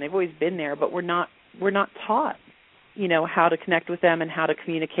connection. They've always been there, but we're not taught, how to connect with them and how to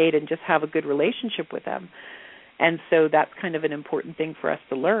communicate and just have a good relationship with them. And so that's kind of an important thing for us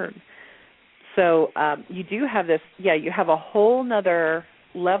to learn. So you do have this, you have a whole nother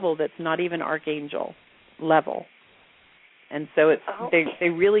level that's not even archangel level. And so they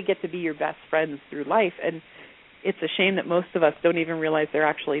really get to be your best friends through life. And it's a shame that most of us don't even realize they're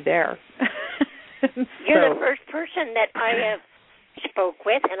actually there. You're the first person that I have spoke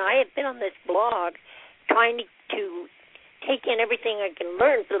with, and I have been on this blog trying to take in everything I can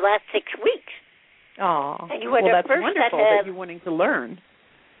learn for the last 6 weeks. Oh, and you were well, the that's first wonderful that you're wanting to learn.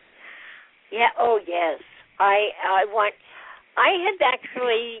 Yeah. Oh, yes. I had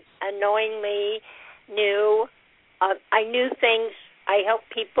actually unknowingly knew. I knew things. I help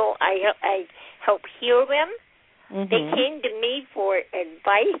people. I help heal them. Mm-hmm. They came to me for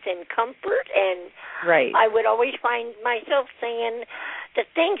advice and comfort, and right. I would always find myself saying the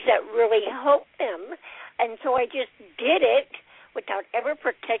things that really helped them, and so I just did it without ever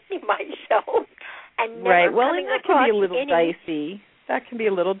protecting myself and never right. Well, coming and that across can be a little any... dicey. That can be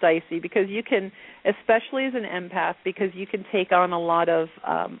a little dicey because you can, especially as an empath, because you can take on a lot of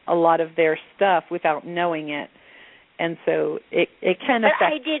their stuff without knowing it, and so it can affect.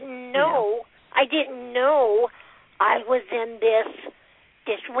 But I didn't know. I didn't know I was in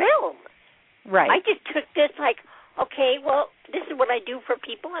this realm. Right. I just took this like, okay, well, this is what I do for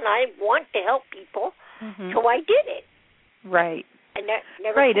people, and I want to help people, so I did it. Right. And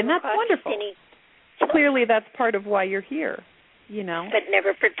never right, and that's wonderful. Any... Clearly, that's part of why you're here. You know. But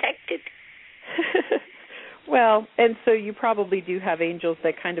never protected. Well, and so you probably do have angels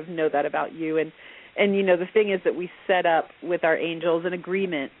that kind of know that about you, and you know the thing is that we set up with our angels an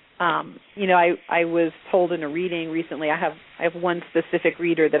agreement. You know, I was told in a reading recently. I have one specific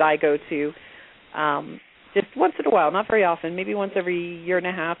reader that I go to just once in a while, not very often, maybe once every year and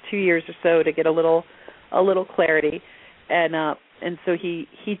a half, 2 years or so, to get a little clarity, and so he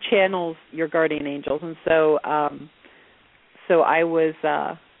channels your guardian angels, and so. So I was,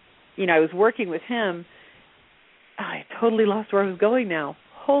 you know, I was working with him. I totally lost where I was going now.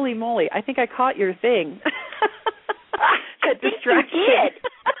 Holy moly! I think I caught your thing. That distraction. You did.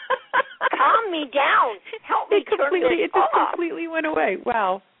 Calm me down. Help me turn this It just off. completely went away.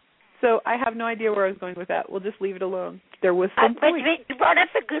 Wow. So I have no idea where I was going with that. We'll just leave it alone. There was some point. You brought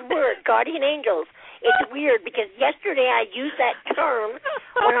up a good word, guardian angels. It's weird because yesterday I used that term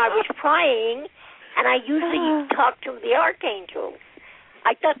when I was crying. And I usually talk to the archangels.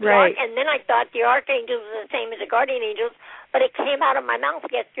 I thought and then I thought the archangels were the same as the guardian angels, but it came out of my mouth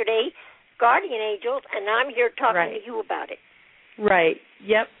yesterday, guardian angels, and I'm here talking to you about it. Right.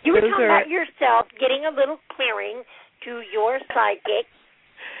 Yep. You were talking about yourself getting a little clearing to your psychic.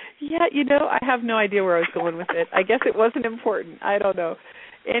 Yeah, you know, I have no idea where I was going with it. I guess it wasn't important. I don't know.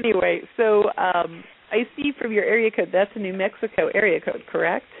 Anyway, so I see from your area code, that's a New Mexico area code,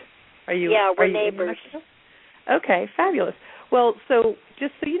 correct? We're neighbors. Okay, fabulous. Well, so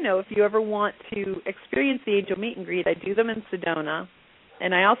just so you know, if you ever want to experience the angel meet and greet, I do them in Sedona,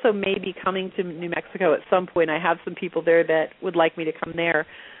 and I also may be coming to New Mexico at some point. I have some people there that would like me to come there,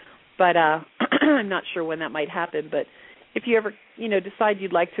 but I'm not sure when that might happen. But if you ever, you know, decide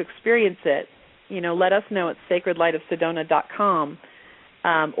you'd like to experience it, you know, let us know at sacredlightofsedona.com,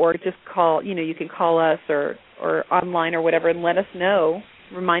 or just call. You know, you can call us or online or whatever, and let us know.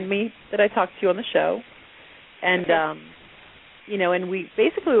 Remind me that I talked to you on the show, and you know, and we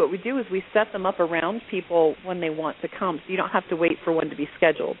basically what we do is we set them up around people when they want to come, so you don't have to wait for one to be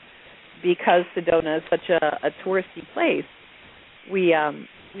scheduled. Because Sedona is such a touristy place, we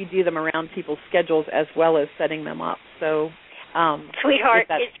do them around people's schedules as well as setting them up. So, sweetheart,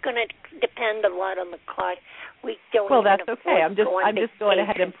 it's going to depend a lot on the cost. We don't. Well, that's okay. I'm just going vacation.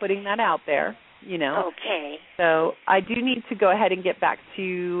 ahead and putting that out there. You know. Okay. So I do need to go ahead and get back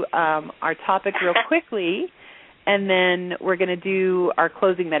to our topic real quickly, and then we're going to do our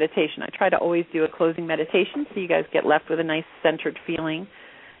closing meditation. I try to always do a closing meditation so you guys get left with a nice centered feeling,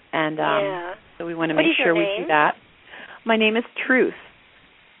 and so we want to make sure we do that. My name is Truth.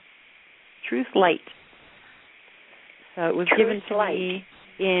 Truth Light. So it was given to me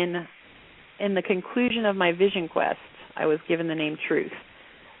in the conclusion of my vision quest. I was given the name Truth.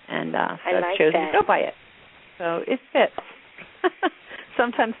 And so I've chosen to go by it. So it fits.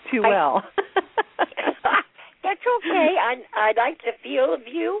 Sometimes too well. That's okay. I like the feel of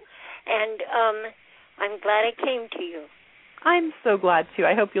you, and I'm glad I came to you. I'm so glad to.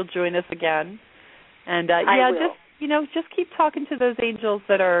 I hope you'll join us again. And I will. just keep talking to those angels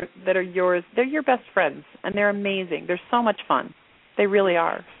that are yours. They're your best friends, and they're amazing. They're so much fun. They really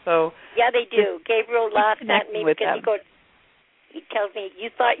are. So yeah, they do. Gabriel laughed at me because he tells me, you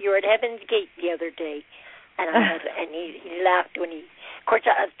thought you were at Heaven's Gate the other day. And he laughed when of course,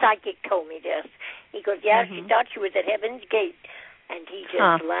 a psychic told me this. He goes, yeah, she thought she was at Heaven's Gate. And he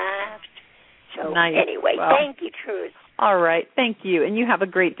just laughed. So anyway, thank you, Truth. All right, thank you. And you have a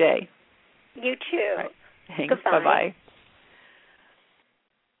great day. You too. Right. Thanks. Goodbye.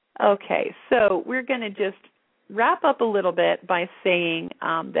 Bye-bye. Okay, so we're going to just wrap up a little bit by saying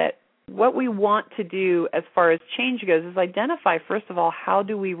that what we want to do as far as change goes is identify, first of all, how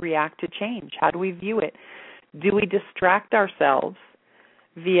do we react to change? How do we view it? Do we distract ourselves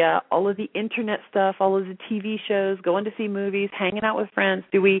via all of the internet stuff, all of the TV shows, going to see movies, hanging out with friends?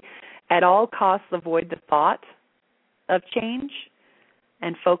 Do we at all costs avoid the thought of change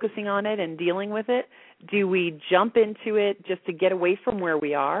and focusing on it and dealing with it? Do we jump into it just to get away from where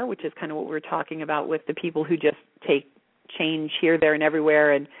we are, which is kind of what we were talking about with the people who just take change here, there, and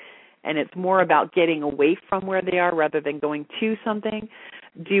everywhere, and it's more about getting away from where they are rather than going to something?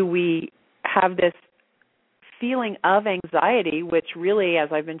 Do we have this feeling of anxiety, which really, as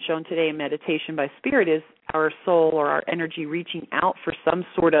I've been shown today in meditation by Spirit, is our soul or our energy reaching out for some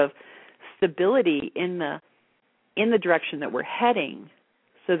sort of stability in the direction that we're heading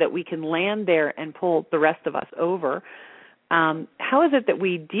so that we can land there and pull the rest of us over? How is it that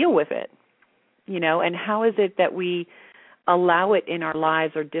we deal with it? And how is it that we allow it in our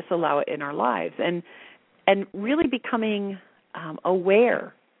lives or disallow it in our lives? And really becoming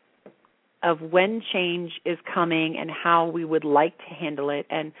aware of when change is coming and how we would like to handle it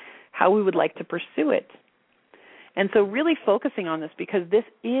and how we would like to pursue it. And so really focusing on this, because this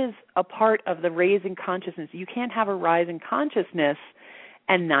is a part of the raising consciousness. You can't have a rise in consciousness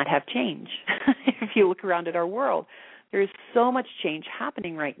and not have change. If you look around at our world, there is so much change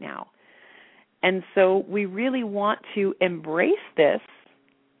happening right now. And so we really want to embrace this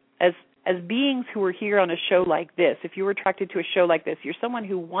as beings who are here on a show like this. If you were attracted to a show like this, you're someone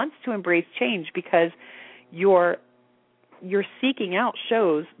who wants to embrace change because you're seeking out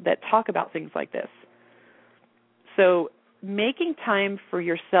shows that talk about things like this. So making time for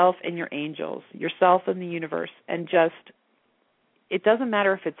yourself and your angels, yourself and the universe, and it doesn't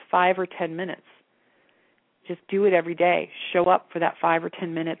matter if it's 5 or 10 minutes. Just do it every day. Show up for that 5 or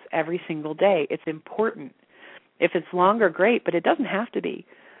 10 minutes every single day. It's important. If it's longer, great, but it doesn't have to be.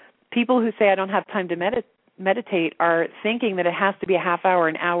 People who say, I don't have time to meditate are thinking that it has to be a half hour,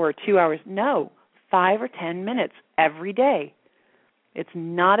 an hour, 2 hours. No, 5 or 10 minutes every day. It's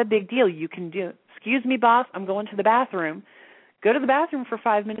not a big deal. You can do, excuse me, boss, I'm going to the bathroom. Go to the bathroom for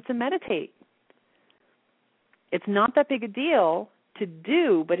 5 minutes and meditate. It's not that big a deal to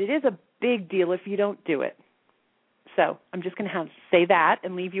do, but it is a big deal if you don't do it. So I'm just going to say that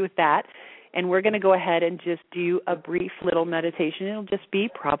and leave you with that. And we're going to go ahead and just do a brief little meditation. It'll just be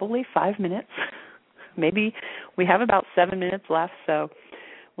probably 5 minutes. Maybe we have about 7 minutes left, so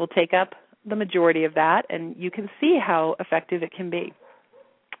we'll take up the majority of that, and you can see how effective it can be.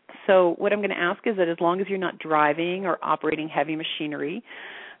 So what I'm going to ask is that as long as you're not driving or operating heavy machinery,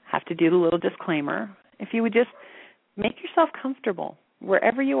 I have to do the little disclaimer. If you would just make yourself comfortable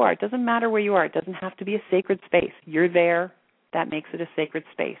wherever you are. It doesn't matter where you are. It doesn't have to be a sacred space. You're there. That makes it a sacred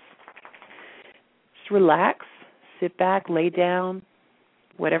space. Just relax, sit back, lay down,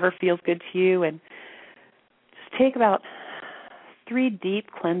 whatever feels good to you, and just take about 3 deep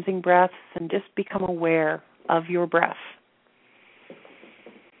cleansing breaths and just become aware of your breath.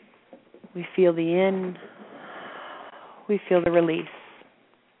 We feel the in, we feel the release.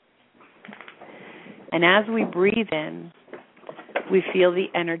 And as we breathe in, we feel the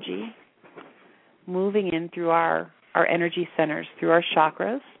energy moving in through our energy centers, through our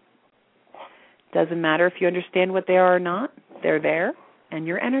chakras. Doesn't matter if you understand what they are or not, they're there, and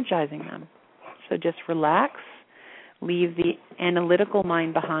you're energizing them. So just relax, leave the analytical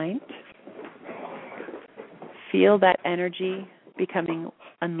mind behind. Feel that energy becoming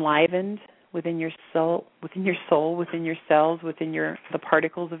enlivened within your soul, within your cells, within the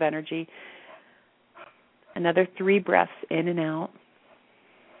particles of energy. Another 3 breaths in and out.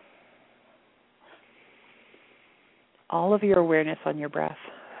 All of your awareness on your breath.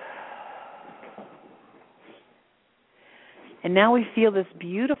 And now we feel this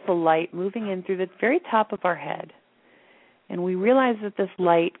beautiful light moving in through the very top of our head. And we realize that this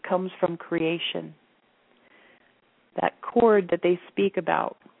light comes from creation. That cord that they speak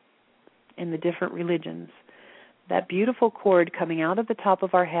about in the different religions. That beautiful cord coming out of the top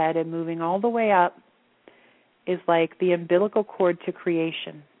of our head and moving all the way up is like the umbilical cord to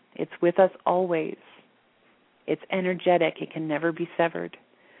creation. It's with us always. It's energetic. It can never be severed.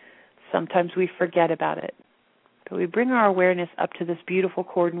 Sometimes we forget about it. But we bring our awareness up to this beautiful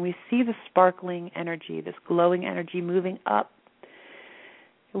cord and we see the sparkling energy, this glowing energy moving up.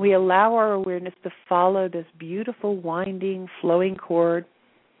 We allow our awareness to follow this beautiful, winding, flowing cord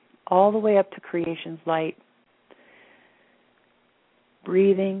all the way up to creation's light.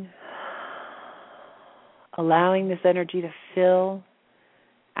 Breathing, allowing this energy to fill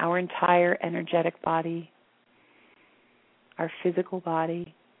our entire energetic body, our physical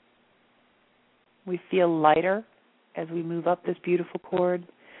body. We feel lighter as we move up this beautiful cord.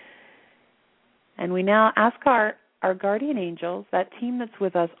 And we now ask our guardian angels, that team that's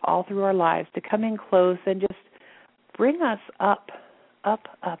with us all through our lives, to come in close and just bring us up, up,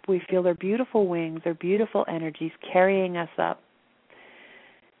 up. We feel their beautiful wings, their beautiful energies carrying us up.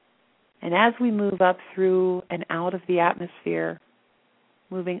 And as we move up through and out of the atmosphere,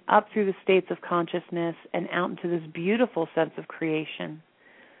 moving up through the states of consciousness and out into this beautiful sense of creation,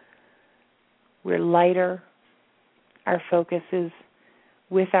 we're lighter. Our focus is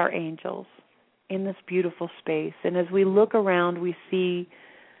with our angels in this beautiful space. And as we look around, we see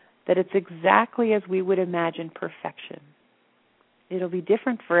that it's exactly as we would imagine perfection. It'll be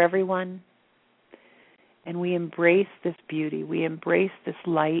different for everyone. And we embrace this beauty. We embrace this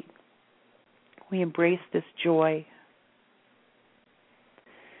light. We embrace this joy.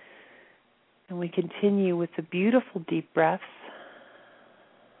 And we continue with the beautiful deep breaths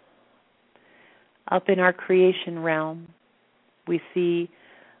up in our creation realm. We see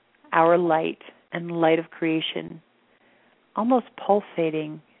our light and the light of creation almost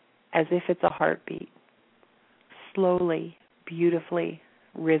pulsating as if it's a heartbeat, slowly, beautifully,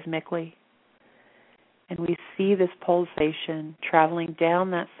 rhythmically. And we see this pulsation traveling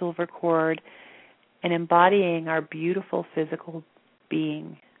down that silver cord and embodying our beautiful physical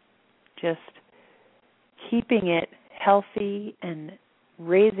being, just keeping it healthy and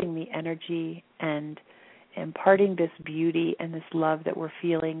raising the energy and imparting this beauty and this love that we're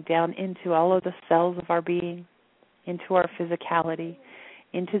feeling down into all of the cells of our being, into our physicality,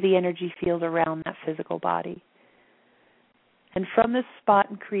 into the energy field around that physical body. And from this spot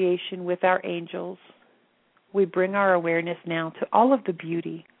in creation with our angels, we bring our awareness now to all of the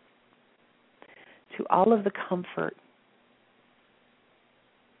beauty, to all of the comfort,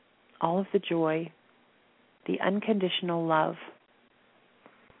 all of the joy, the unconditional love.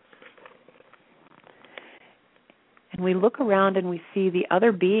 And we look around and we see the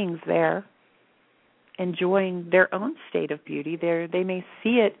other beings there enjoying their own state of beauty. They may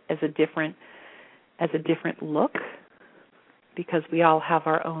see it as a different look, because we all have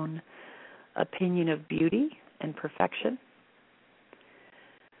our own opinion of beauty and perfection.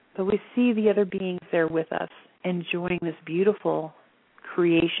 But we see the other beings there with us enjoying this beautiful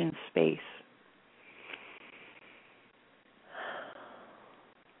creation space.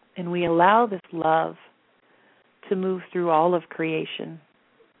 And we allow this love to move through all of creation.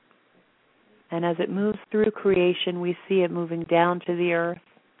 And as it moves through creation, we see it moving down to the earth,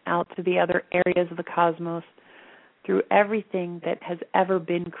 out to the other areas of the cosmos, through everything that has ever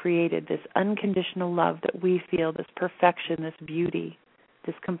been created, this unconditional love that we feel, this perfection, this beauty,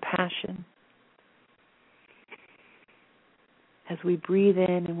 this compassion. As we breathe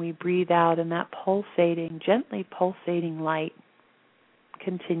in and we breathe out, and that pulsating, gently pulsating light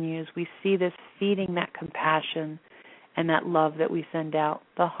continues, we see this feeding that compassion and that love that we send out,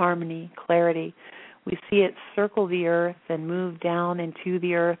 the harmony, clarity. We see it circle the earth and move down into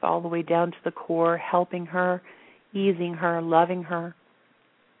the earth all the way down to the core, helping her, easing her, loving her.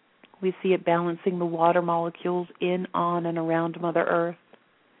 We see it balancing the water molecules in, on, and around Mother Earth.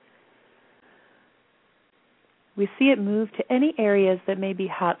 We see it move to any areas that may be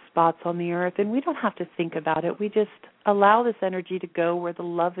hot spots on the earth, and we don't have to think about it. We just allow this energy to go where the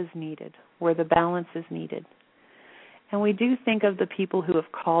love is needed, where the balance is needed. And we do think of the people who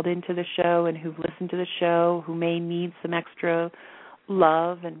have called into the show and who've listened to the show, who may need some extra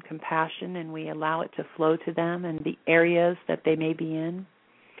love and compassion, and we allow it to flow to them and the areas that they may be in.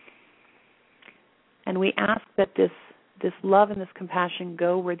 And we ask that this love and this compassion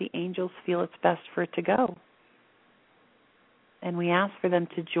go where the angels feel it's best for it to go. And we ask for them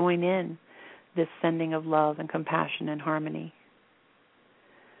to join in this sending of love and compassion and harmony.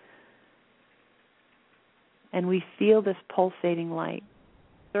 And we feel this pulsating light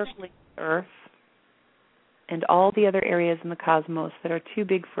circling the earth and all the other areas in the cosmos that are too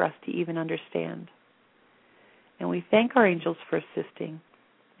big for us to even understand. And we thank our angels for assisting.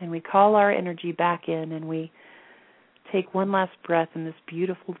 And we call our energy back in, and we take one last breath in this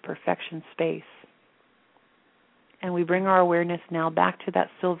beautiful perfection space. And we bring our awareness now back to that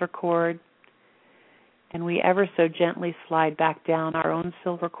silver cord, and we ever so gently slide back down our own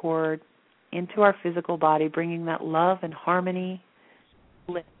silver cord into our physical body, bringing that love and harmony.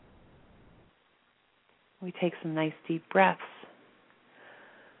 We take some nice deep breaths.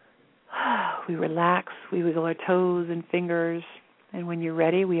 We relax, we wiggle our toes and fingers, and when you're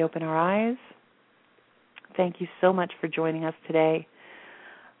ready, we open our eyes. Thank you so much for joining us today.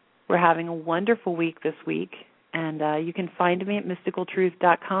 We're having a wonderful week this week, and you can find me at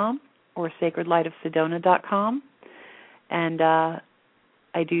mysticaltruth.com or sacredlightofsedona.com. And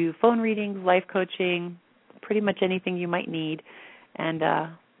I do phone readings, life coaching, pretty much anything you might need. And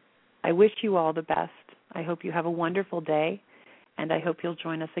I wish you all the best. I hope you have a wonderful day, and I hope you'll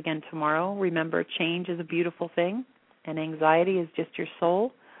join us again tomorrow. Remember, change is a beautiful thing, and anxiety is just your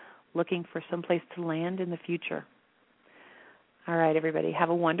soul looking for some place to land in the future. All right, everybody, have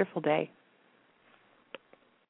a wonderful day.